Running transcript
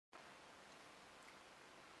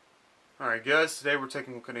Alright guys, today we're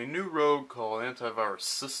taking a look at a new rogue called Antivirus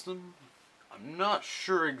System. I'm not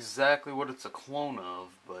sure exactly what it's a clone of,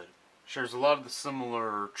 but it shares a lot of the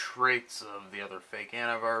similar traits of the other fake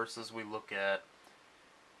antiviruses we look at.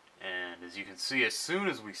 And as you can see, as soon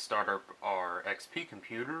as we start up our XP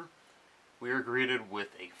computer, we are greeted with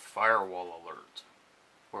a firewall alert,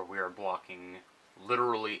 where we are blocking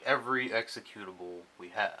literally every executable we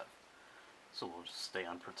have. So we'll just stay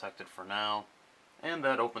unprotected for now. And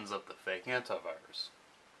that opens up the fake antivirus.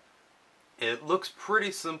 It looks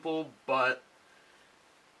pretty simple, but,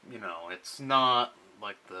 you know, it's not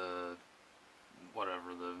like the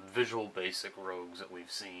Visual Basic rogues that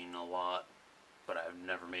we've seen a lot, but I've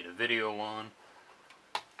never made a video on.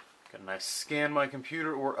 Got a nice scan my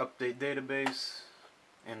computer or update database,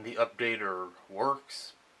 and the updater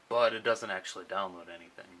works, but it doesn't actually download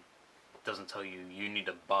anything. It doesn't tell you you need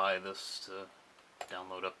to buy this to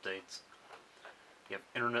download updates. You have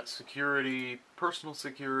internet security, personal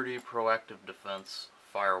security, proactive defense,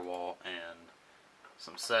 firewall, and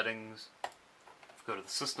some settings. Go to the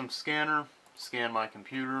system scanner, scan my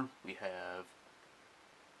computer. We have,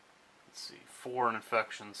 let's see, 4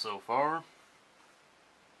 infections so far.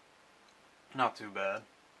 Not too bad.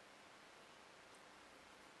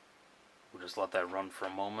 We'll just let that run for a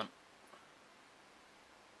moment.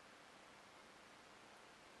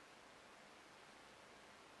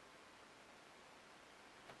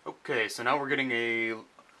 Okay, so now we're getting a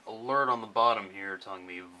alert on the bottom here telling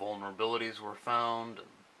me vulnerabilities were found and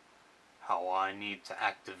how I need to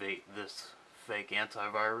activate this fake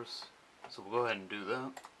antivirus. So we'll go ahead and do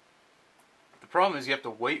that. The problem is you have to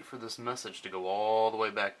wait for this message to go all the way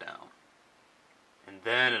back down, and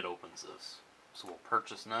then it opens this. So we'll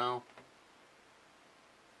purchase now.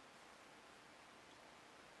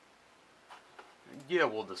 Yeah,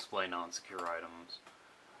 we'll display non-secure items.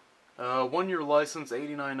 1-year license,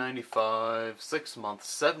 $89.95. 6 months,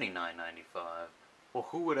 $79.95. Well,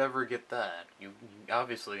 who would ever get that? You're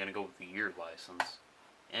obviously going to go with the year license.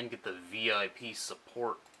 And get the VIP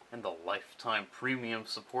support and the lifetime premium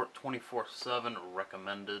support, 24/7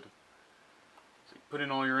 recommended. So you put in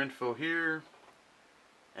all your info here.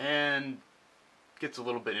 And gets a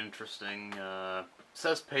little bit interesting.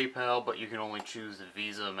 Says PayPal, but you can only choose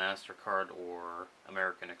Visa, MasterCard, or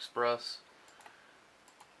American Express.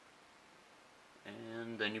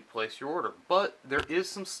 And then you place your order. But there is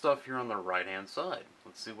some stuff here on the right hand side.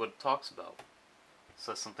 Let's see what it talks about. It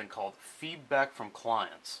says something called feedback from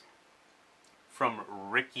clients. From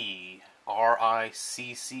Ricky,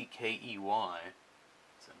 R-I-C-C-K-E-Y.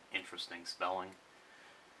 It's an interesting spelling.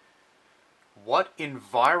 What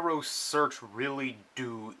EnviroSearch really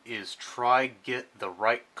do is try get the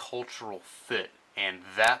right cultural fit. And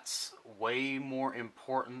that's way more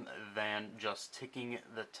important than just ticking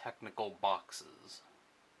the technical boxes.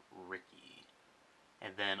 Ricky.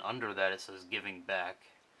 And then under that it says giving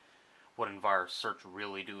back. What EnviroSearch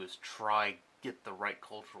really do is try get the right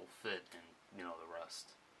cultural fit and, you know, the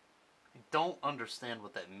rest. I don't understand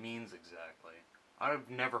what that means exactly. I've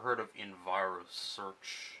never heard of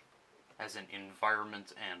EnviroSearch as an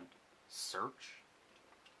environment and search.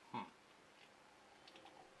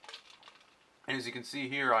 And as you can see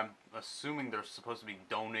here, I'm assuming they're supposed to be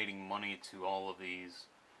donating money to all of these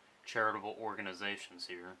charitable organizations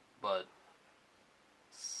here, but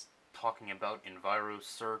it's talking about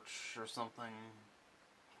EnviroSearch or something.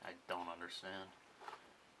 I don't understand.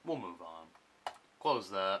 We'll move on. Close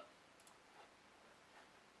that.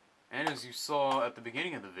 And as you saw at the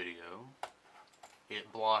beginning of the video,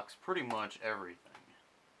 it blocks pretty much everything.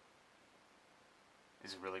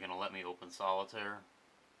 Is it really going to let me open Solitaire?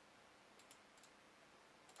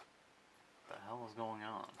 What the hell is going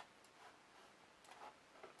on?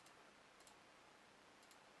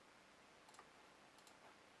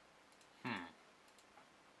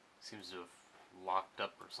 Seems to have locked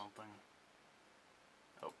up or something.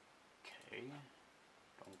 Okay.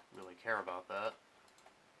 Don't really care about that.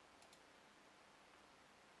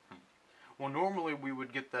 Well, normally we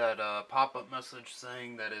would get that pop-up message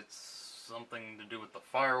saying that it's something to do with the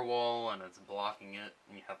firewall and it's blocking it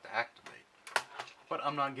and you have to activate. But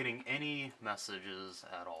I'm not getting any messages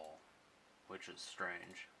at all, which is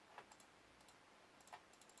strange.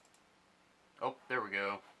 Oh, there we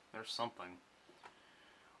go. There's something.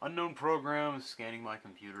 Unknown program is scanning my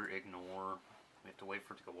computer. Ignore. We have to wait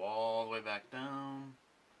for it to go all the way back down.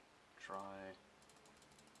 Try.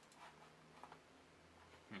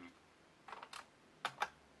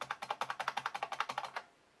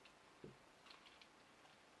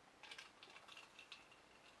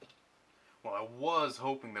 Well, I was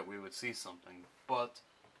hoping that we would see something, but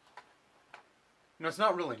It's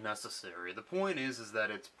not really necessary. The point is that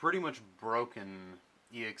it's pretty much broken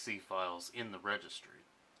exe files in the registry.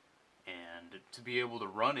 And to be able to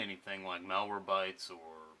run anything like Malwarebytes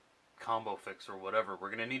or Combo Fix or whatever, we're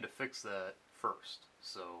going to need to fix that first.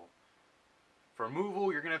 So, for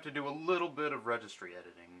removal, you're going to have to do a little bit of registry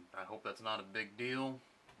editing. I hope that's not a big deal,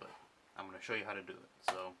 but I'm going to show you how to do it.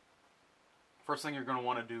 So, first thing you're going to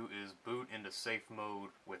want to do is boot into safe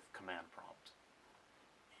mode with command prompt.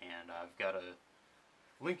 And I've got a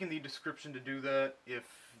link in the description to do that if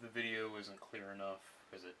the video isn't clear enough,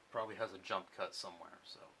 because it probably has a jump cut somewhere.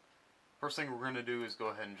 So, first thing we're going to do is go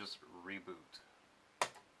ahead and just reboot.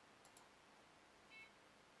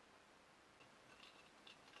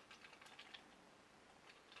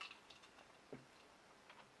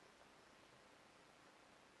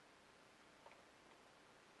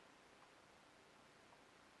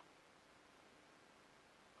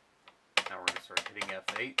 Now we're going to start hitting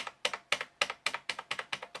F8.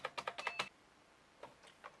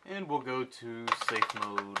 And we'll go to safe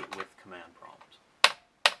mode with command prompt.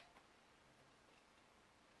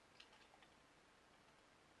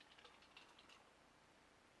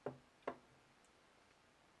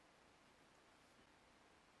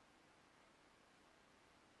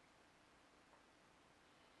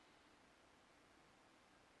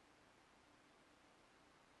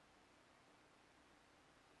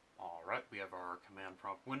 Alright, we have our command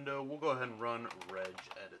prompt window. We'll go ahead and run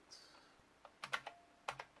regedit.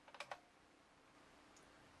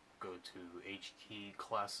 Go to HKey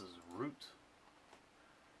classes root,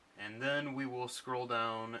 and then we will scroll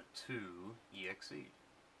down to exe.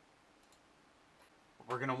 What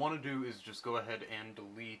we're going to want to do is just go ahead and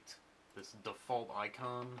delete this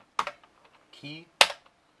DefaultIcon key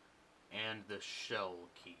and the shell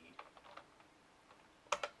key.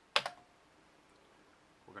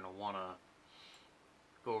 We're going to want to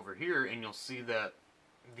go over here and you'll see that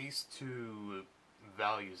these two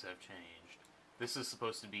values have changed. This is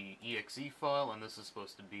supposed to be exe file, and this is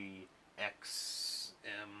supposed to be xm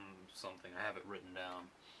something. I have it written down.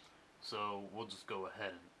 So we'll just go ahead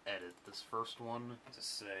and edit this first one to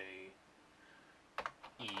say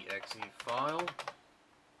exe file,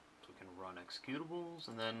 so we can run executables,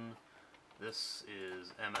 and then this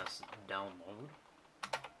is ms download.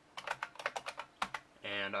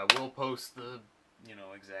 And I will post the,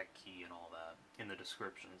 exact key and all that in the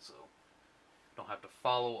description, so you don't have to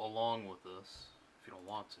follow along with this if you don't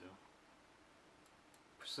want to.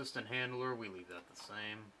 Persistent handler, we leave that the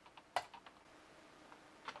same.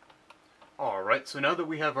 Alright, so now that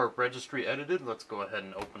we have our registry edited, let's go ahead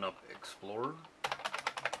and open up Explorer.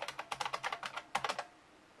 It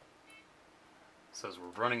says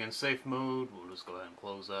we're running in safe mode. We'll just go ahead and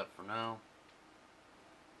close that for now.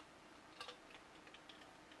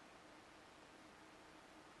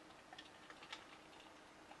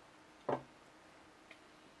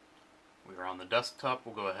 We're on the desktop.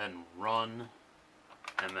 We'll go ahead and run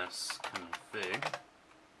msconfig.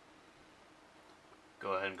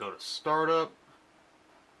 Go ahead and go to startup.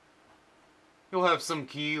 You'll have some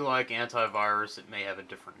key like antivirus. It may have a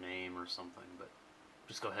different name or something, but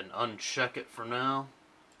just go ahead and uncheck it for now.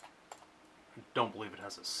 I don't believe it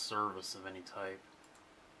has a service of any type.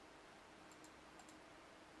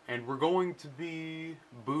 And we're going to be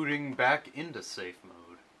booting back into safe mode.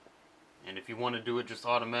 And if you want to do it just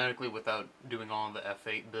automatically without doing all the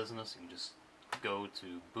F8 business, you can just go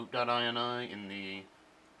to boot.ini in the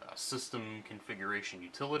system configuration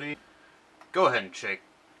utility. Go ahead and check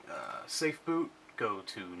safe boot, go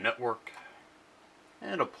to network,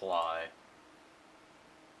 and apply.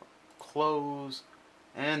 Close,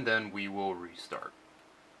 and then we will restart.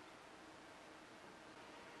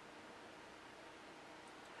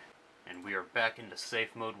 And we are back into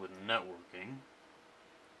safe mode with networking.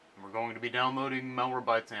 We're going to be downloading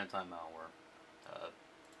Malwarebytes Anti-Malware.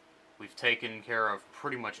 We've taken care of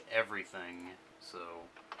pretty much everything, so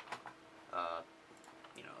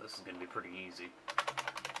this is going to be pretty easy.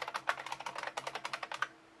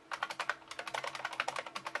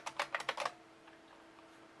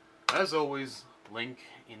 As always, link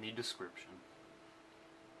in the description.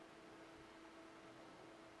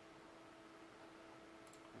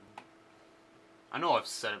 I know I've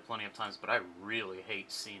said it plenty of times, but I really hate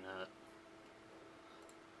CNET.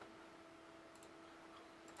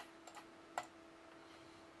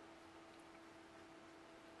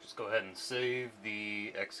 Just go ahead and save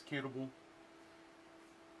the executable.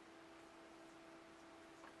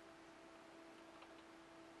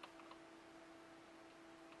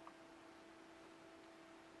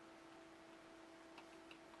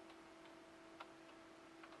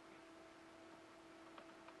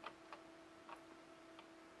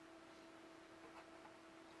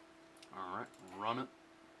 Alright, run it.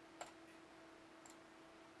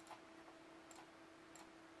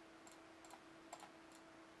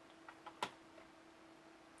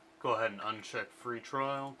 Go ahead and uncheck free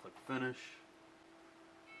trial, click finish.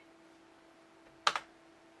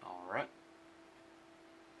 Alright.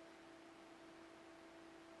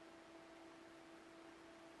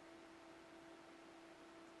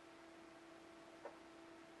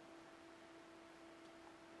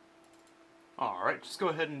 Alright, just go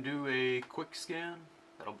ahead and do a quick scan.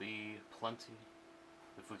 That'll be plenty,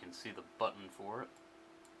 if we can see the button for it.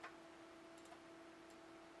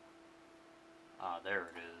 Ah, there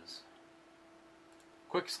it is.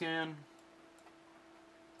 Quick scan,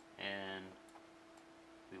 and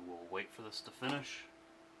we will wait for this to finish.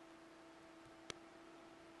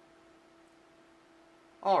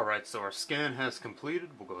 Alright, so our scan has completed.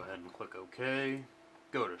 We'll go ahead and click OK.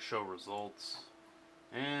 Go to show results.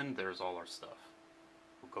 And there's all our stuff.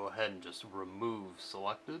 We'll go ahead and just remove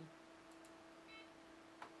selected.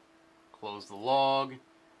 Close the log.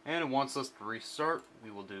 And it wants us to restart.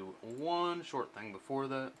 We will do one short thing before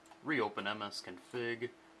that. Reopen msconfig.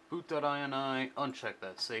 Boot.ini. Uncheck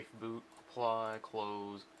that safe boot. Apply.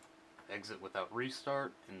 Close. Exit without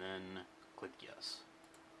restart. And then click yes.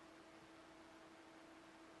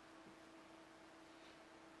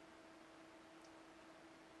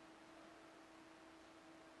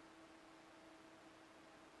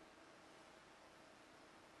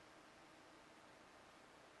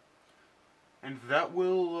 And that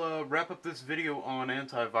will wrap up this video on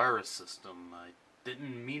Antivirus System. I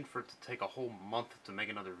didn't mean for it to take a whole month to make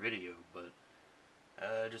another video, but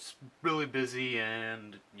just really busy,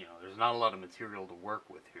 and there's not a lot of material to work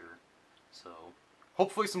with here. So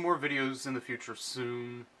hopefully some more videos in the future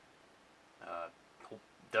soon.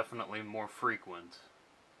 Definitely more frequent.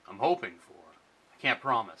 I'm hoping for. I can't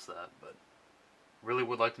promise that, but really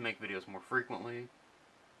would like to make videos more frequently.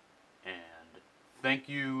 And thank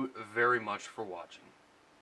you very much for watching.